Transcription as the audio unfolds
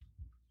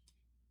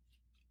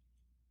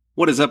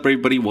What is up,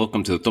 everybody?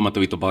 Welcome to the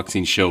Tomatobito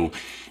Boxing Show.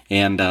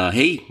 And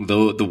hey,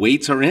 the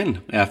weights are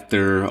in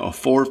after a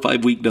 4 or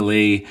 5 week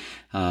delay,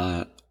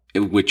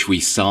 which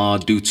we saw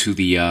due to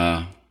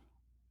the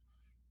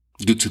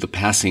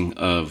passing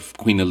of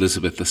Queen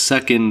Elizabeth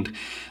II.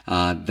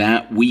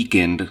 That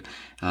weekend,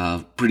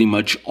 pretty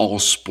much all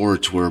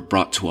sports were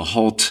brought to a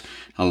halt,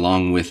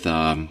 along with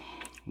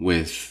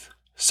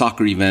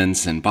soccer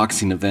events and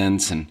boxing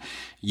events and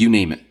you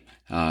name it.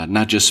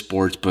 Not just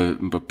sports,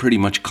 but pretty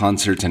much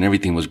concerts and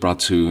everything was brought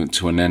to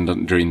an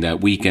end during that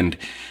weekend,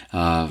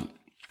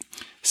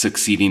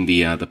 succeeding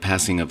the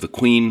passing of the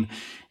Queen.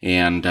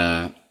 And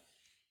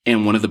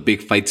one of the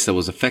big fights that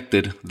was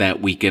affected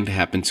that weekend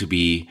happened to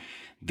be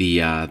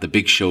the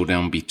big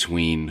showdown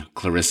between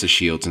Claressa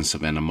Shields and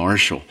Savannah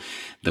Marshall,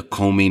 the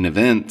co-main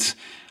event,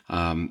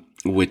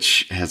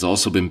 which has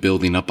also been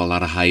building up a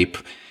lot of hype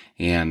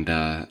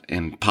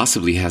and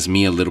possibly has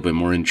me a little bit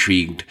more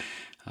intrigued.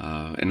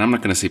 And I'm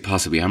not going to say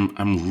possibly.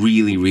 I'm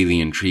really,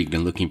 really intrigued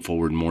and looking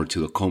forward more to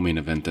the co-main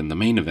event than the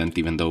main event,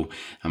 even though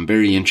I'm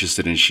very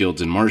interested in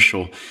Shields and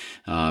Marshall,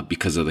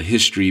 because of the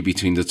history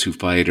between the two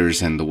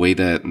fighters and the way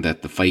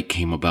that the fight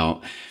came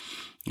about.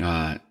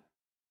 The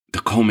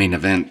co-main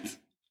event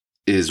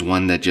is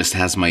one that just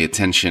has my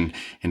attention,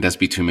 and that's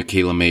between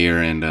Mikaela Mayer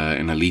and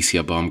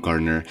Alycia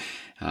Baumgardner.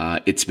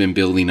 It's been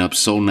building up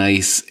so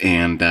nice,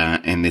 and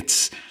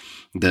it's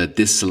the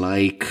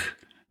dislike,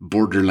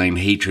 borderline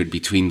hatred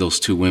between those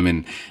two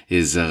women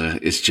is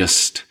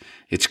just,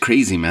 it's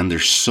crazy, man.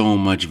 There's so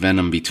much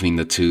venom between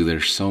the two.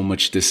 There's so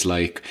much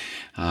dislike,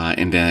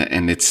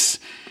 and it's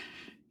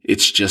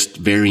just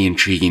very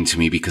intriguing to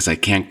me because I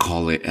can't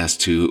call it as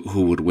to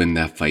who would win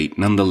that fight.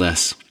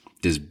 Nonetheless,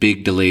 this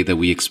big delay that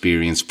we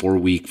experienced,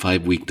 5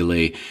 week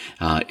delay,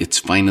 it's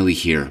finally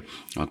here.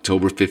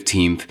 October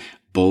 15th,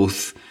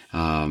 both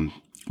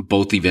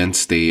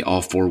events,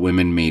 all four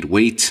women made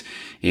weight,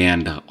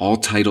 and all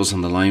titles on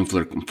the line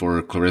for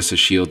Claressa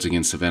Shields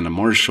against Savannah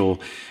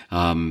Marshall.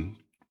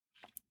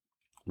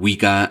 We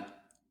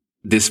got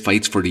this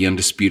fights for the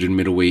undisputed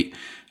middleweight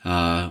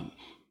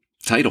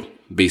title,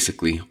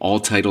 basically. All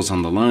titles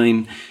on the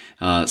line.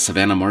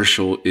 Savannah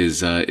Marshall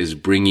is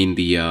bringing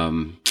the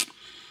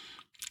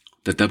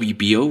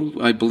WBO,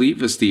 I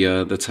believe, is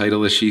the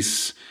title that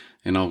she's.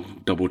 And I'll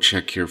double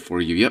check here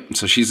for you. Yep.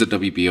 So she's a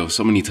WBO.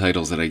 So many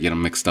titles that I get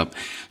them mixed up.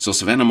 So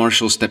Savannah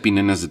Marshall stepping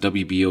in as a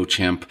WBO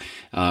champ.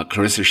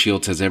 Claressa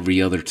Shields has every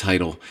other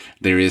title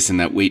there is in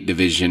that weight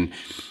division.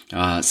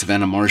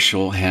 Savannah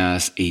Marshall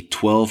has a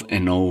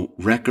 12-0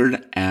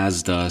 record,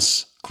 as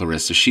does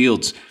Claressa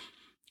Shields.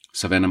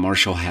 Savannah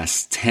Marshall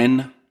has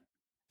 10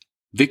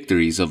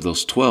 victories. Of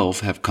those 12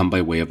 have come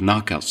by way of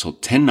knockouts. So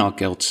 10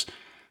 knockouts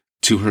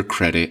to her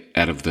credit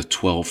out of the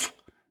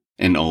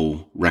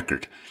 12-0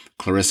 record.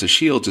 Claressa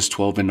Shields is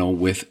 12-0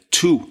 with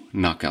 2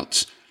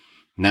 knockouts.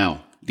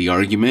 Now, the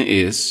argument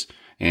is,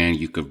 and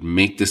you could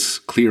make this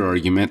clear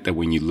argument, that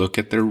when you look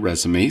at their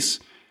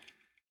resumes,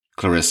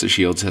 Claressa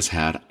Shields has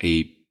had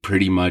a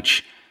pretty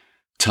much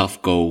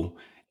tough go.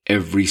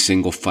 Every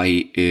single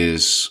fight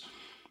is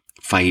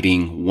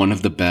fighting one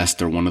of the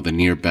best or one of the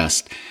near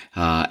best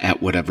at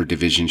whatever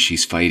division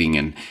she's fighting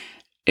in.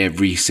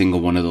 Every single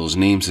one of those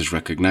names is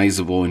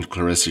recognizable in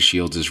Claressa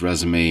Shields'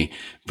 resume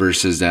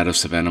versus that of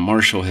Savannah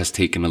Marshall has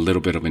taken a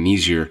little bit of an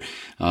easier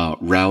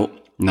route.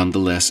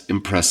 Nonetheless,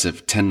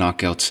 impressive. 10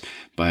 knockouts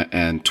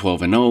and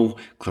 12-0.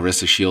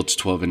 Claressa Shields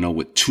 12-0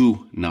 with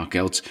 2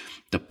 knockouts.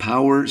 The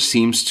power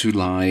seems to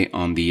lie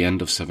on the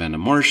end of Savannah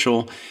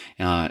Marshall,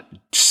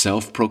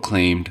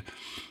 self-proclaimed.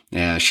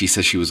 She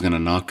said she was going to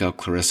knock out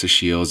Claressa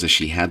Shields, that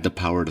she had the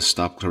power to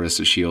stop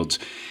Claressa Shields,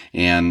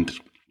 and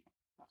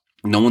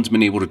no one's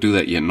been able to do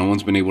that yet. No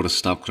one's been able to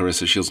stop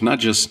Claressa Shields, not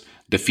just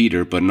defeat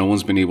her, but no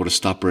one's been able to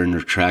stop her in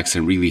her tracks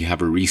and really have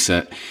her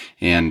reset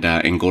and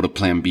go to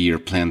plan B or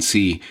plan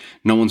C.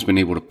 No one's been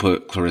able to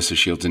put Claressa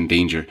Shields in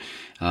danger.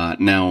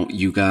 Now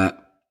you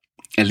got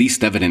at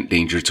least evident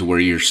danger to where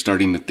you're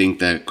starting to think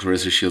that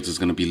Claressa Shields is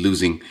going to be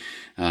losing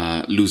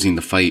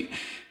the fight.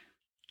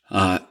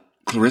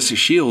 Claressa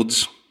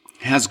Shields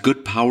has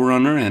good power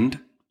on her end,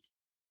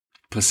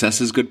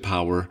 possesses good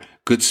power,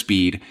 good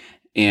speed.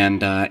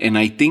 And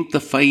I think the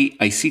fight,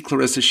 I see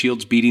Claressa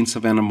Shields beating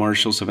Savannah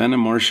Marshall. Savannah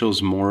Marshall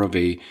is more of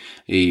a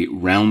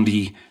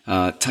roundy,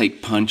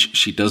 type punch.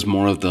 She does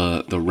more of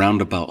the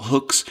roundabout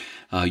hooks,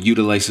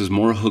 utilizes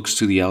more hooks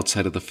to the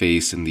outside of the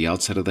face and the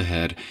outside of the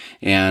head,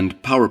 and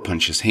power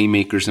punches,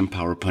 haymakers and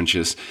power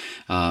punches.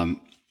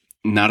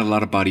 Not a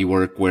lot of body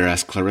work,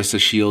 whereas Claressa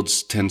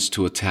Shields tends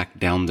to attack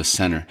down the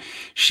center.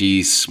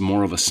 She's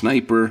more of a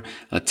sniper,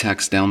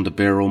 attacks down the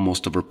barrel.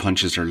 Most of her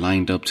punches are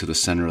lined up to the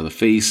center of the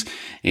face.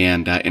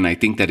 And I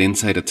think that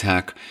inside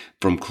attack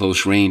from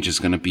close range is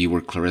going to be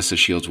where Claressa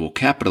Shields will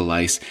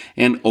capitalize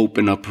and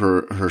open up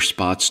her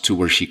spots to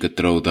where she could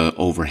throw the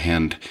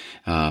overhand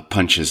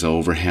punches, the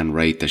overhand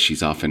right that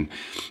she's often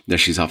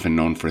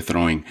known for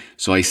throwing.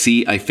 So I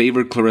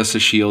favor Claressa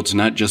Shields,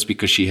 not just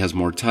because she has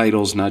more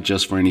titles, not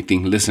just for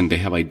anything. Listen, They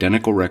have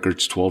identical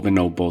records,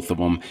 12-0, both of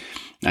them.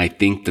 I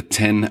think the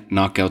 10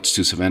 knockouts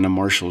to Savannah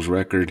Marshall's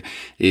record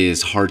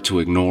is hard to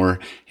ignore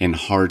and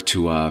hard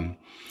to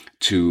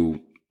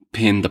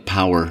pin the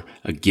power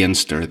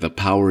against her. The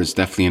power is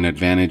definitely an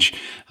advantage.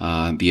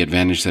 The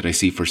advantage that I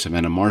see for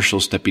Savannah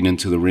Marshall stepping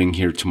into the ring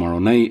here tomorrow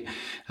night.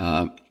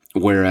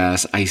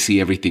 Whereas I see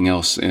everything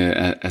else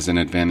as an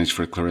advantage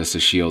for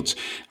Claressa Shields.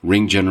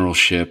 Ring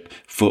generalship,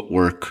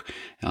 footwork,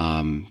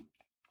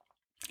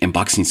 and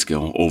boxing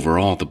skill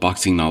overall, the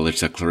boxing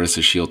knowledge that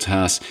Claressa Shields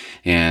has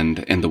and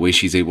the way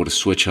she's able to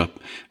switch up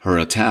her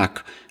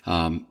attack.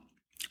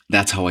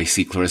 That's how I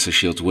see Claressa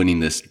Shields winning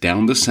this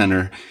down the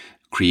center,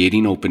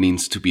 creating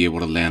openings to be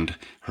able to land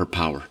her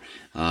power.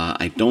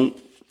 I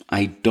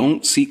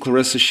don't see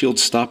Claressa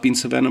Shields stopping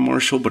Savannah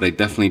Marshall, but I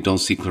definitely don't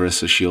see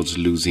Claressa Shields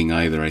losing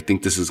either. I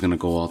think this is going to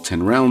go all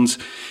 10 rounds,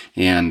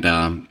 and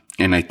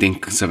I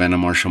think Savannah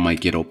Marshall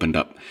might get opened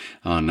up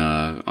on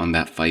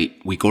that fight.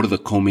 We go to the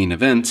co-main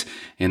event,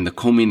 and the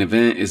co-main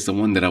event is the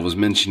one that I was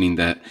mentioning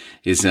that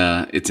is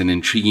it's an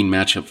intriguing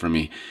matchup for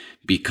me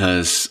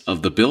because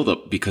of the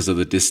buildup, because of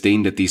the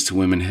disdain that these two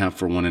women have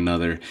for one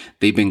another.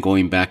 They've been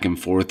going back and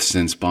forth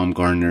since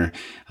Baumgardner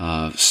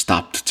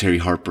stopped Terri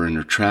Harper in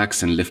her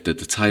tracks and lifted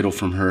the title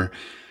from her.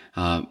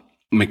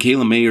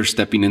 Mikaela Mayer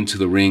stepping into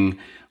the ring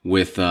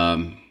with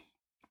her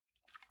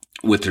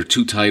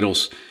 2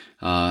 titles.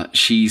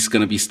 She's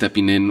going to be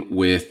stepping in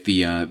with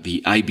the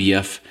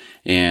IBF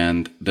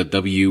and the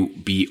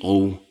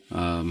WBO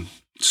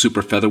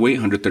super featherweight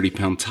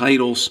 130-pound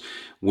titles,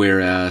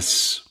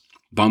 whereas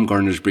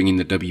Baumgardner's bringing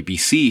the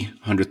WBC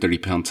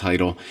 130-pound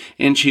title,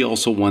 and she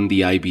also won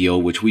the IBO,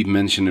 which we've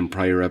mentioned in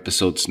prior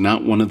episodes.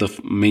 Not one of the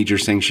major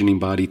sanctioning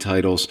body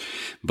titles,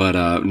 but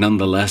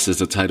nonetheless is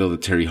a title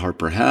that Terri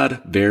Harper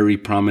had. Very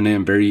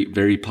prominent, very,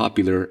 very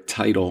popular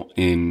title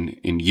in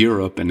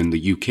Europe and in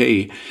the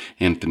UK.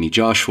 Anthony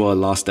Joshua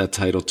lost that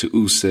title to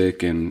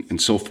Usyk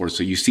and so forth.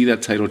 So you see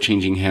that title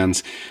changing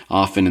hands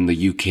often in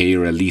the UK,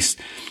 or at least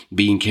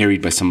being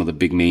carried by some of the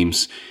big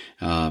names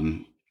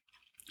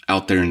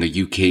out there in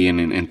the UK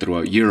and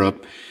throughout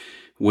Europe,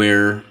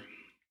 where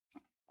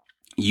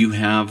you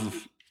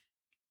have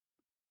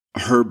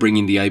her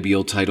bringing the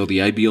IBO title.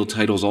 The IBO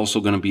title is also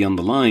going to be on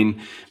the line,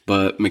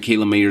 but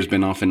Mikaela Mayer's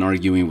been often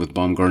arguing with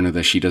Baumgardner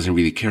that she doesn't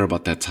really care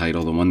about that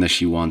title. The one that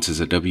she wants is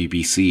a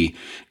WBC,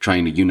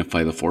 trying to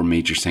unify the 4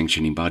 major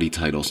sanctioning body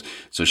titles.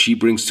 So she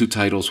brings 2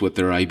 titles with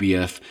their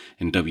IBF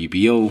and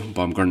WBO.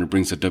 Baumgardner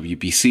brings the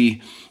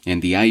WBC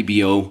and the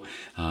IBO,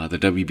 the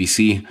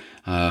WBC,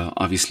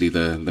 obviously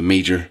the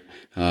major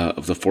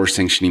of the 4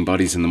 sanctioning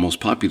bodies and the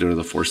most popular of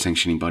the 4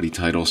 sanctioning body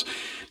titles.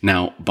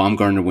 Now,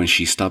 Baumgardner, when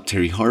she stopped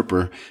Terri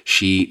Harper,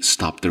 she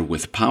stopped her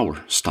with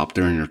power, stopped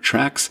her in her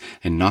tracks,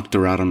 and knocked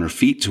her out on her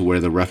feet to where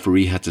the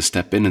referee had to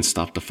step in and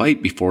stop the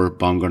fight before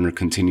Baumgardner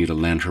continued to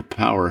land her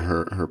power,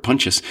 her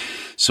punches.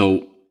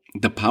 So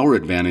the power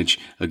advantage,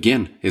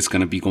 again, is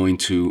going to be going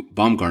to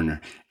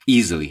Baumgardner.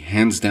 Easily,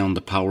 hands down,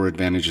 the power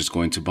advantage is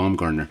going to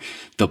Baumgardner.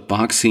 The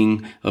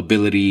boxing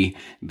ability,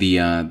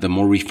 the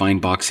more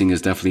refined boxing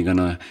is definitely going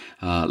to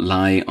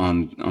lie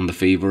on the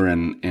favor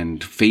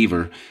and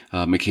favor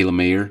Mikaela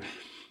Mayer.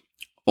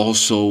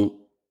 Also,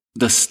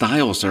 the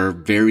styles are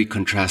very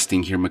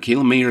contrasting here.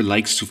 Mikaela Mayer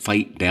likes to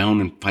fight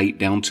down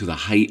to the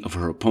height of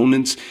her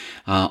opponents,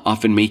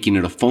 often making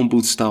it a phone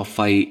booth style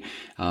fight,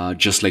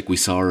 just like we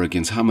saw her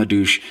against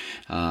Hamadouche.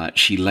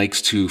 She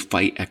likes to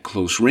fight at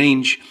close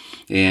range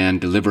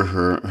and deliver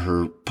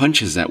her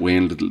punches that way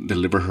and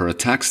deliver her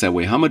attacks that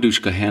way.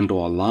 Hamadouche could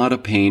handle a lot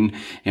of pain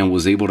and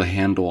was able to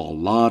handle a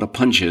lot of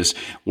punches,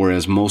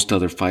 whereas most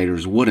other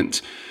fighters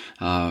wouldn't.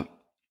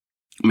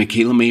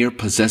 Mikaela Mayer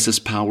possesses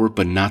power,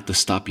 but not the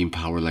stopping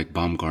power like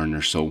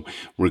Baumgardner. So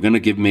we're going to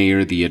give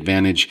Mayer the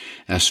advantage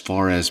as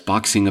far as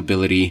boxing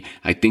ability.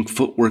 I think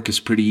footwork is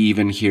pretty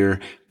even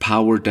here.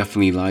 Power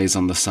definitely lies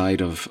on the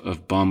side of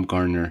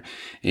Baumgardner.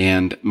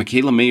 And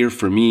Mikaela Mayer,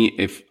 for me,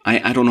 if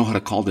I don't know how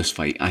to call this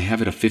fight. I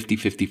have it a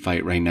 50-50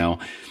 fight right now.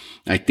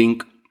 I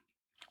think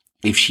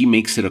if she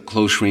makes it a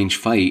close range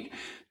fight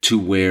to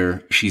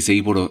where she's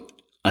able to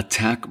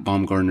attack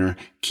Baumgardner,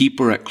 keep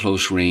her at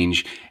close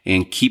range,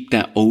 and keep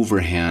that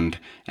overhand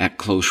at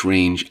close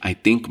range, I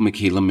think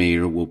Mikaela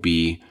Mayer will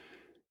be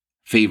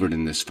favored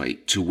in this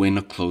fight to win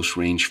a close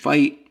range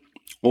fight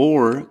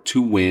or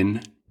to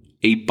win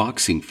a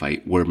boxing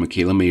fight where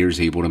Mikaela Mayer is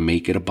able to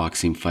make it a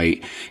boxing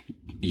fight,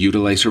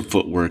 utilize her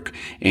footwork,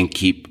 and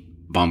keep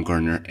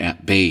Baumgardner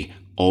at bay,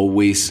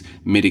 always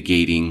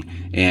mitigating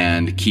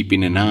and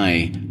keeping an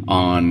eye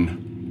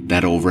on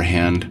that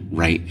overhand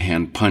right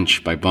hand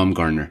punch by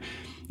Baumgardner.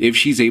 If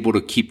she's able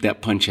to keep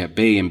that punch at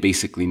bay and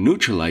basically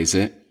neutralize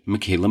it,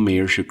 Mikaela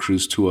Mayer should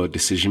cruise to a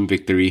decision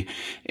victory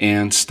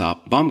and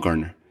stop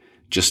Baumgardner.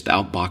 Just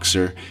outbox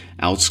her,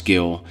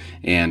 outskill,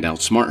 and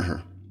outsmart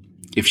her.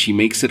 If she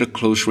makes it a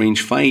close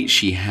range fight,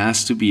 she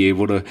has to be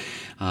able to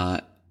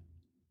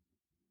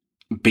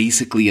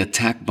basically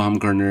attack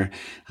Baumgardner,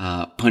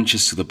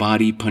 punches to the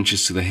body,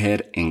 punches to the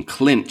head, and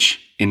clinch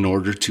in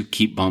order to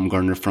keep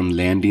Baumgardner from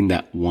landing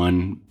that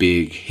one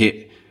big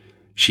hit.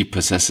 She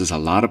possesses a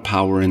lot of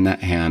power in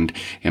that hand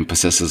and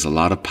possesses a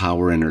lot of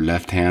power in her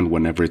left hand.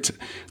 Whenever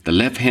the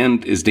left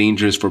hand is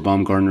dangerous for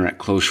Baumgartner at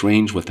close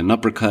range with an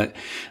uppercut,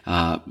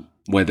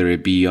 whether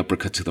it be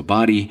uppercut to the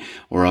body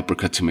or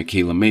uppercut to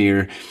Mikaela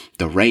Mayer.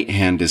 The right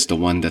hand is the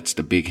one that's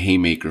the big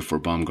haymaker for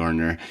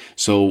Baumgartner.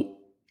 So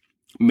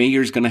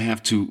Mayer's going to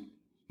have to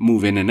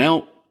move in and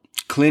out,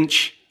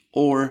 clinch,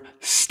 or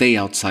stay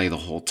outside the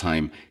whole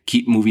time.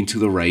 Keep moving to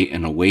the right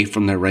and away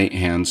from their right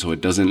hand so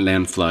it doesn't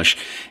land flush,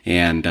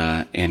 and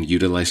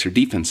utilize her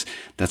defense.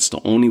 That's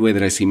the only way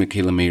that I see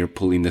Mikaela Mayer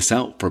pulling this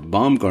out. For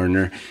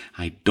Baumgartner,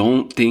 I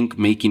don't think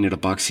making it a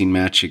boxing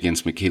match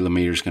against Mikaela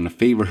Mayer is going to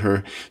favor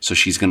her, so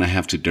she's going to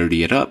have to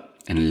dirty it up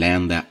and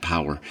land that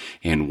power.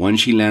 And once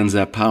she lands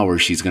that power,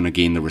 she's going to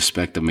gain the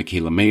respect of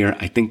Mikaela Mayer.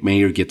 I think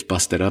Mayer gets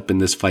busted up in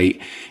this fight,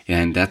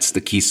 and that's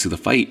the keys to the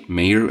fight.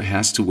 Mayer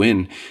has to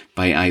win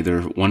by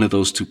either one of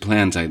those two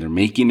plans, either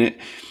making it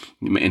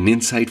an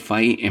inside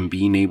fight and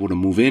being able to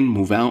move in,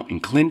 move out,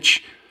 and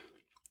clinch,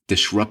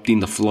 disrupting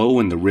the flow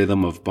and the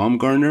rhythm of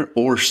Baumgartner,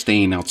 or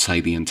staying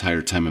outside the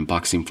entire time and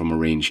boxing from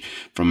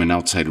an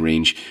outside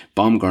range.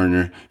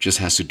 Baumgartner just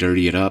has to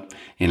dirty it up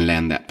and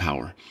land that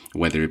power,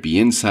 whether it be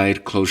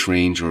inside, close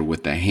range, or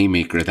with that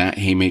haymaker. That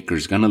haymaker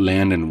is going to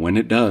land, and when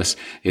it does,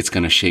 it's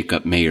going to shake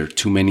up Mayer.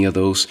 Too many of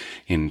those,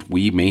 and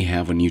we may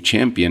have a new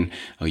champion,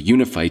 a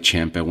unified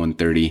champ at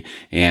 130,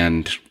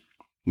 and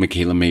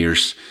Mikaela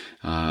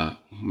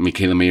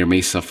Mayer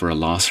may suffer a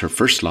loss, her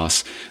first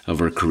loss of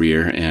her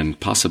career, and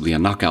possibly a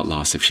knockout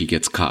loss if she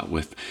gets caught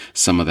with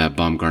some of that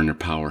Baumgartner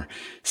power.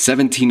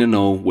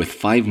 17-0 with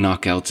 5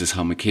 knockouts is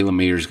how Mikaela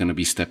Mayer is going to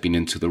be stepping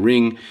into the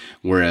ring,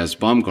 whereas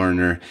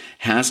Baumgartner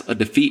has a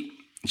defeat.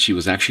 She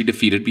was actually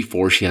defeated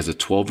before. She has a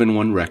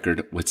 12-1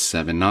 record with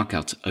 7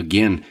 knockouts.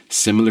 Again,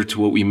 similar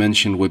to what we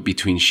mentioned with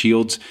between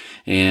Shields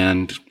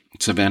and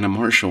Savannah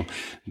Marshall.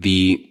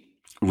 The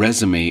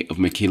resume of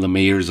Mikaela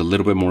Mayer is a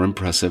little bit more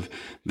impressive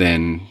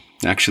than,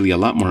 actually a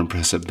lot more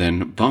impressive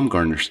than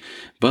Baumgartner's.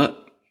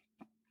 But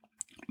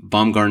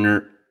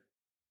Baumgartner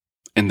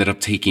ended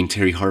up taking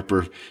Terry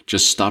Harper,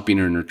 just stopping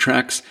her in her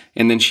tracks.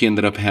 And then she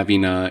ended up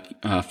having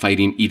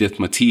fighting Edith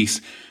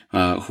Matisse,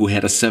 who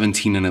had a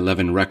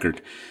 17-11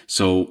 record.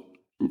 So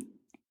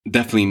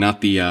definitely not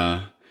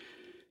the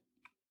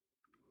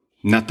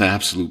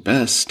absolute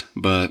best,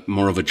 but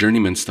more of a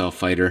journeyman style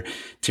fighter.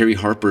 Terry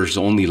Harper's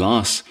only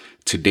loss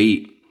to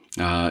date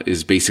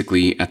is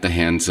basically at the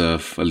hands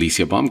of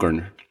Alicia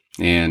Baumgartner.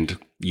 And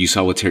you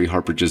saw what Terry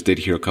Harper just did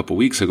here a couple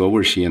weeks ago,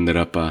 where she ended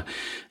up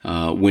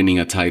winning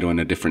a title in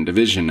a different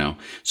division now.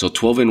 So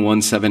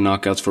 12-1, 7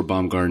 knockouts for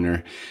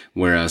Baumgartner,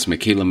 whereas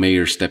Mikaela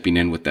Mayer stepping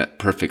in with that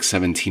perfect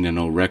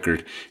 17-0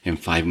 record and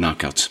 5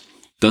 knockouts.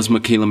 Does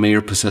Mikaela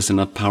Mayer possess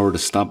enough power to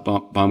stop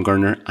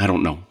Baumgartner? I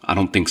don't know. I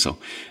don't think so.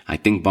 I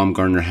think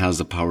Baumgartner has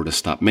the power to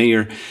stop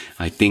Mayer.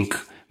 I think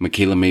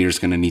Mikaela Mayer is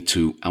going to need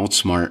to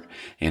outsmart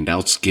and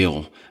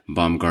outskill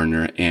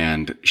Baumgartner.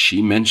 And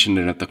she mentioned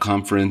it at the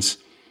conference,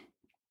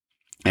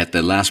 at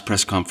the last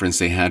press conference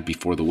they had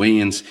before the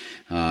weigh-ins.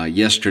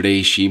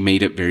 Yesterday, she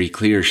made it very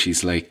clear.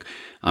 She's like,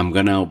 I'm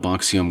going to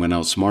outbox you. I'm going to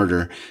outsmart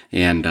her.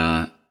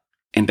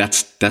 And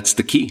that's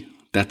the key.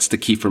 That's the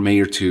key for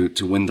Mayer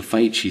to win the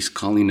fight. She's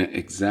calling it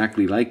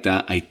exactly like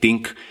that. I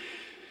think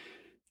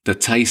the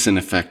Tyson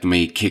effect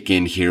may kick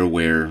in here,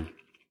 where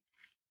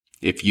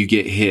if you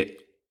get hit,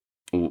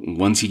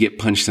 once you get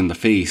punched in the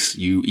face,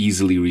 you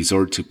easily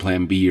resort to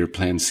plan B or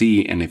plan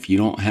C. And if you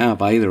don't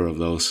have either of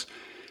those,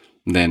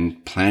 then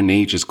plan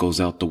A just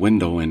goes out the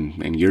window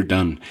and you're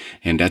done.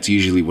 And that's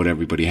usually what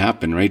everybody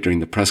happened, right? During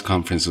the press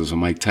conferences with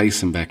Mike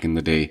Tyson back in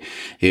the day,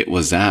 it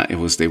was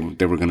they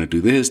were going to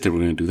do this, they were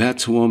going to do that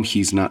to him.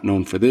 He's not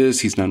known for this,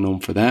 he's not known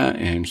for that.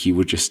 And he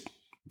would just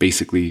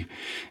basically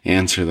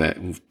answer that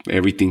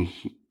everything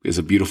is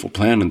a beautiful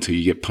plan until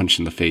you get punched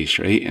in the face,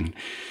 right?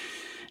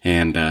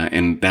 And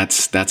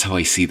that's how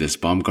I see this.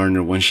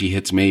 Baumgartner, when she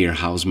hits Mayer,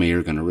 how's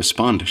Mayer going to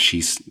respond?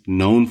 She's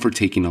known for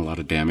taking a lot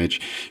of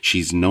damage.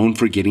 She's known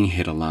for getting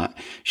hit a lot.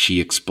 She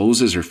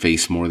exposes her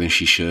face more than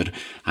she should.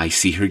 I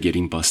see her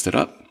getting busted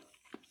up.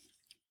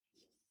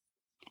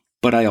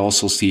 But I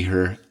also see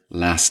her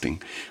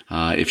lasting.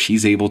 If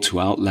she's able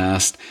to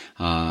outlast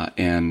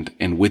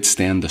and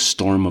withstand the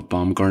storm of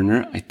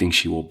Baumgartner, I think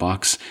she will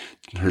box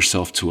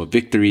herself to a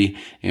victory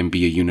and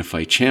be a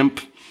unified champ,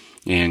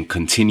 and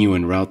continue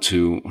en route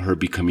to her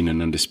becoming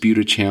an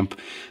undisputed champ.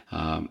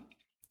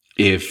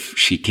 If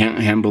she can't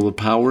handle the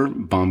power,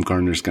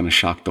 Baumgartner's going to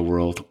shock the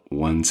world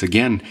once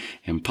again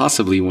and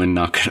possibly win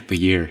Knockout of the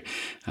Year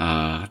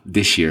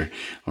this year,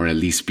 or at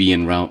least be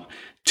en route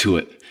to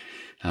it.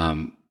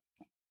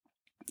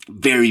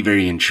 Very,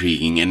 very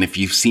intriguing. And if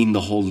you've seen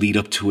the whole lead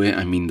up to it,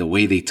 I mean, the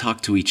way they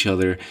talk to each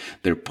other,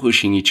 they're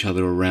pushing each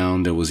other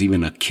around. There was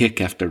even a kick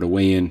after the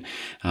weigh-in,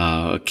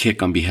 a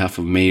kick on behalf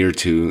of Mayer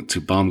to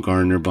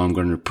Baumgartner.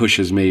 Baumgartner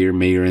pushes Mayer.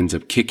 Mayer ends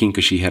up kicking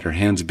because she had her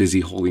hands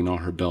busy holding all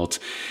her belts,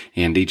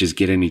 and they just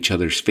get in each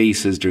other's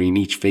faces during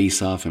each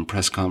face-off and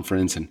press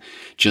conference, and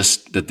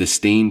just the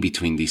disdain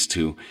between these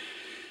two.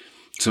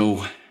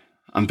 So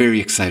I'm very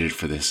excited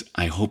for this.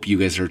 I hope you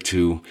guys are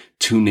too.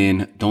 Tune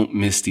in. Don't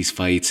miss these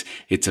fights.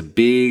 It's a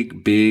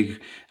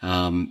big,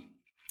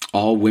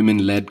 all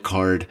women led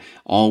card,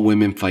 all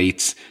women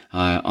fights,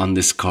 on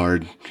this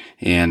card.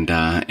 And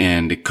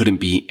it couldn't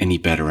be any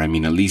better. I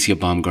mean, Alicia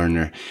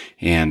Baumgardner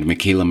and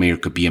Michaela Mayer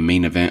could be a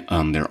main event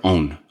on their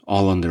own,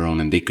 all on their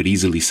own, and they could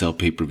easily sell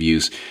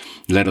pay-per-views,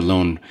 let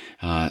alone,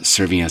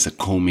 serving as a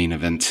co-main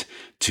event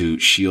to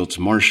Shields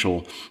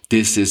Marshall.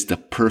 This is the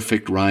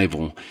perfect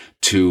rival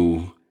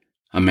to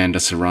Amanda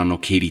Serrano,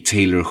 Katie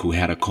Taylor, who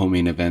had a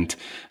co-main event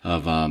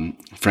of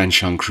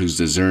Franchon Cruz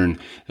de Zern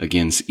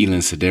against Elin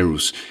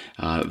Cederus.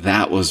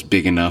 That was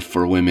big enough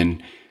for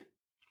women.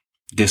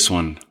 This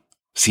one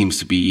seems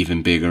to be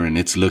even bigger, and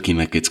it's looking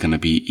like it's going to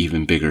be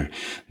even bigger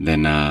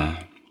than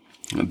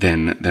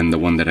the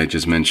one that I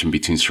just mentioned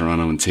between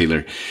Serrano and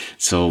Taylor.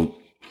 So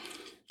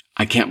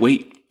I can't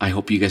wait. I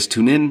hope you guys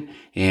tune in,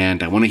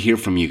 and I want to hear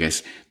from you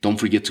guys. Don't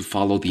forget to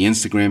follow the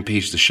Instagram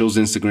page, the show's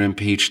Instagram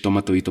page,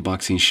 Toma Todito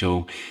Boxing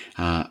Show.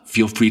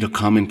 Feel free to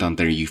comment on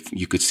there.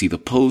 You could see the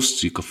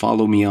posts, you could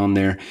follow me on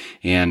there,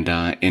 and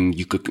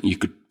you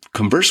could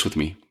converse with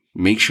me.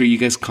 Make sure you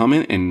guys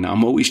comment, and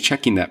I'm always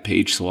checking that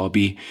page, so I'll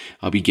be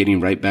getting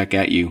right back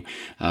at you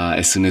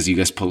as soon as you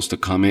guys post a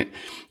comment.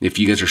 If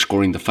you guys are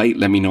scoring the fight,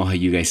 let me know how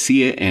you guys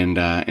see it, and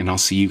I'll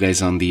see you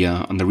guys on the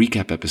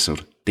recap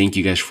episode. Thank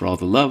you guys for all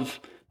the love.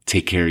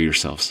 Take care of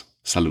yourselves.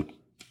 Salud.